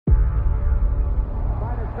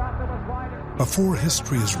Before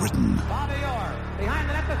history is written,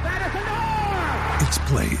 it's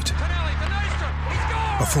played.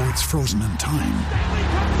 Before it's frozen in time,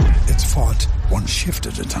 it's fought one shift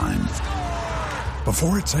at a time.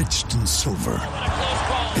 Before it's etched in silver,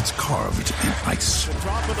 it's carved in ice.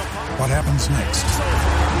 What happens next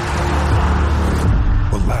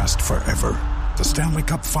will last forever. The Stanley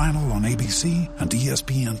Cup Final on ABC and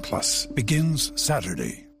ESPN Plus begins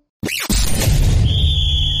Saturday.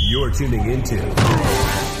 You're tuning into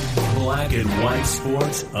Black and White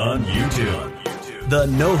Sports on YouTube. The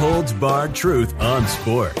no-holds-barred truth on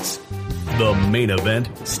sports. The main event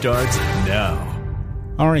starts now.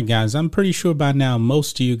 All right, guys, I'm pretty sure by now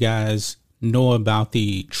most of you guys know about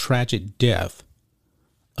the tragic death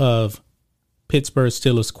of Pittsburgh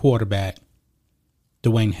Steelers quarterback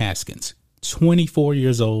Dwayne Haskins. 24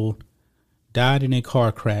 years old, died in a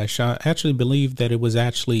car crash. I actually believe that it was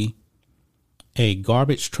actually a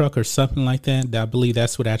garbage truck or something like that. I believe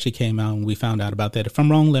that's what actually came out and we found out about that. If I'm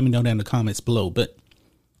wrong, let me know down in the comments below. But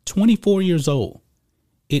 24 years old,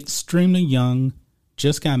 extremely young,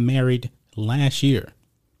 just got married last year,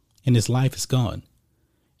 and his life is gone.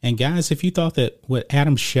 And guys, if you thought that what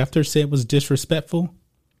Adam Schefter said was disrespectful,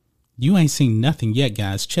 you ain't seen nothing yet,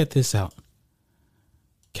 guys. Check this out.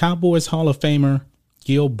 Cowboys Hall of Famer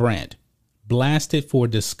Gil Brandt blasted for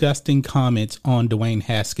disgusting comments on Dwayne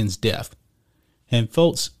Haskins' death. And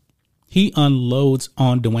folks, he unloads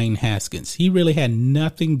on Dwayne Haskins. He really had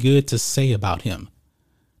nothing good to say about him.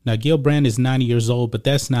 Now, Gil Brandt is 90 years old, but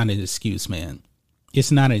that's not an excuse, man.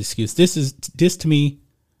 It's not an excuse. This to me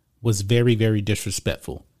was very, very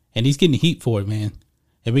disrespectful. And he's getting heat for it, man.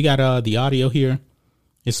 And we got the audio here.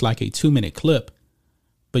 It's like a 2-minute clip.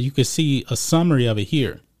 But you can see a summary of it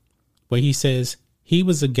here, where he says he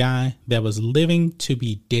was a guy that was living to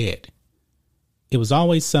be dead. It was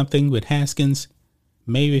always something with Haskins.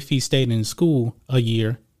 Maybe if he stayed in school a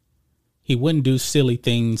year, he wouldn't do silly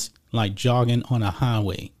things like jogging on a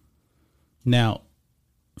highway. Now,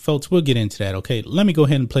 folks, we'll get into that, okay? Let me go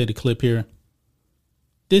ahead and play the clip here.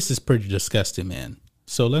 This is pretty disgusting, man.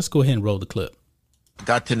 So let's go ahead and roll the clip.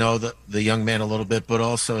 Got to know the young man a little bit, but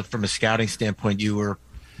also from a scouting standpoint, you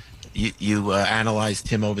analyzed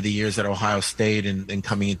him over the years at Ohio State and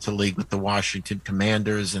coming into league with the Washington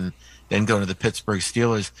Commanders and then going to the Pittsburgh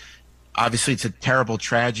Steelers. Obviously, it's a terrible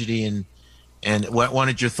tragedy, and what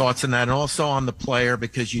wanted your thoughts on that, and also on the player,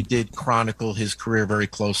 because you did chronicle his career very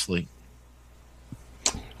closely.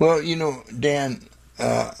 Well, you know, Dan,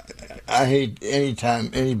 I hate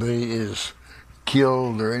anytime anybody is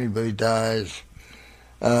killed or anybody dies.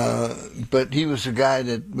 But he was a guy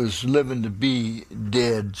that was living to be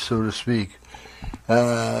dead, so to speak.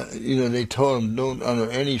 They told him, don't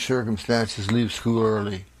under any circumstances leave school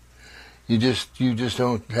early. You just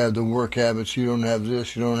don't have the work habits. You don't have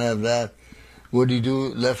this. You don't have that. What did he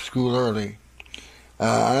do? Left school early.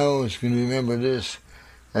 I always can remember this.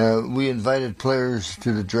 We invited players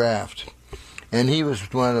to the draft, and he was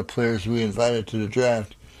one of the players we invited to the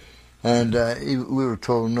draft. And we were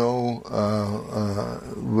told, no,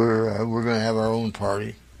 we're going to have our own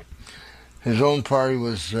party. His own party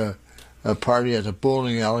was a party at the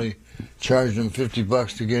bowling alley, charged him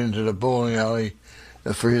 $50 to get into the bowling alley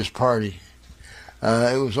for his party.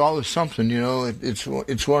 It was always something, you know. It's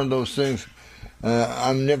one of those things.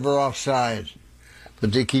 I'm never offside,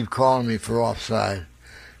 but they keep calling me for offside.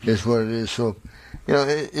 Is what it is. So, you know,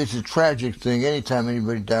 it's a tragic thing. Anytime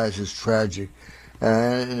anybody dies, it's tragic.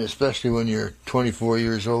 And especially when you're 24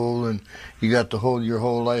 years old and you got your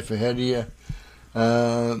whole life ahead of you.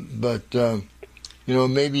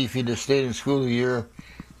 Maybe if he'd have stayed in school a year,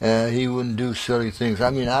 he wouldn't do silly things. I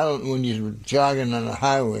mean, when you're jogging on a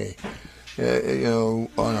highway,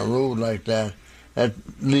 on a road like that, that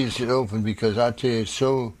leaves it open, because I tell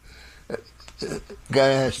you, guy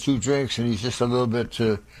has 2 drinks and he's just a little bit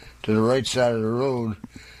to the right side of the road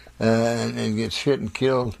and gets hit and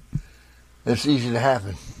killed. It's easy to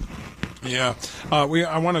happen. Yeah. I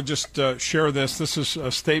want to just share this. This is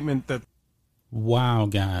a statement that... Wow,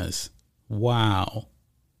 guys. Wow.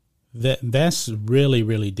 That's really,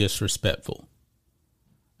 really disrespectful.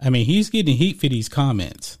 I mean, he's getting heat for these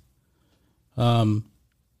comments. Even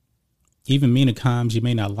Mina Kimes, you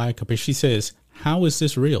may not like her, but she says, how is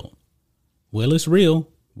this real? Well, it's real.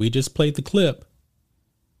 We just played the clip.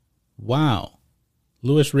 Wow.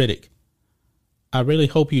 Louis Riddick, I really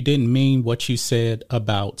hope you didn't mean what you said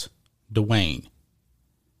about Dwayne.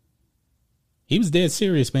 He was dead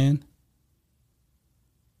serious, man.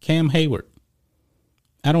 Cam Hayward,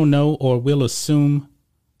 I don't know or will assume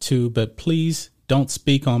to, but please don't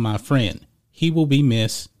speak on my friend. He will be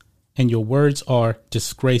missed, and your words are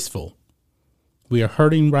disgraceful. We are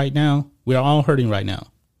hurting right now. We are all hurting right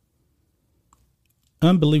now.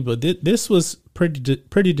 Unbelievable. This was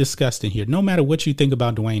pretty disgusting here. No matter what you think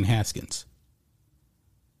about Dwayne Haskins,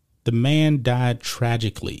 the man died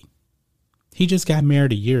tragically. He just got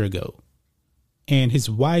married a year ago, and his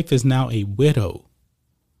wife is now a widow.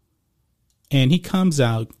 And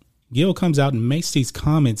Gil comes out and makes these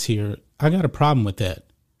comments here. I got a problem with that.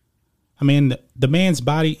 I mean, the man's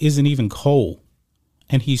body isn't even cold,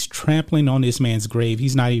 and he's trampling on this man's grave.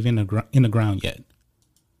 He's not even in the ground yet.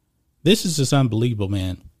 This is just unbelievable,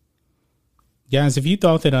 man. Guys, if you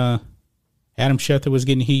thought that Adam Schefter was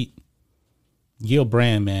getting heat, Gil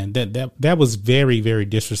Brandt, man, that was very, very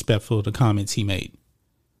disrespectful, the comments he made.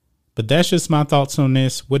 But that's just my thoughts on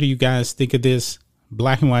this. What do you guys think of this?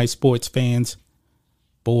 Black and white sports fans?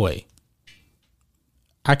 Boy,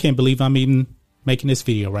 I can't believe I'm even making this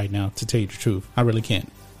video right now, to tell you the truth. I really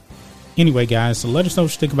can't. Anyway, guys, so let us know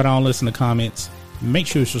what you think about all this in the comments. Make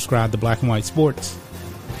sure you subscribe to Black and White Sports,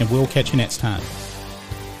 and we'll catch you next time.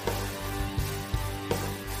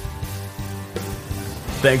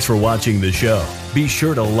 Thanks for watching the show. Be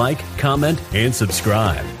sure to like, comment, and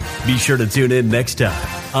subscribe. Be sure to tune in next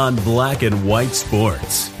time on Black and White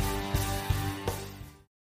Sports.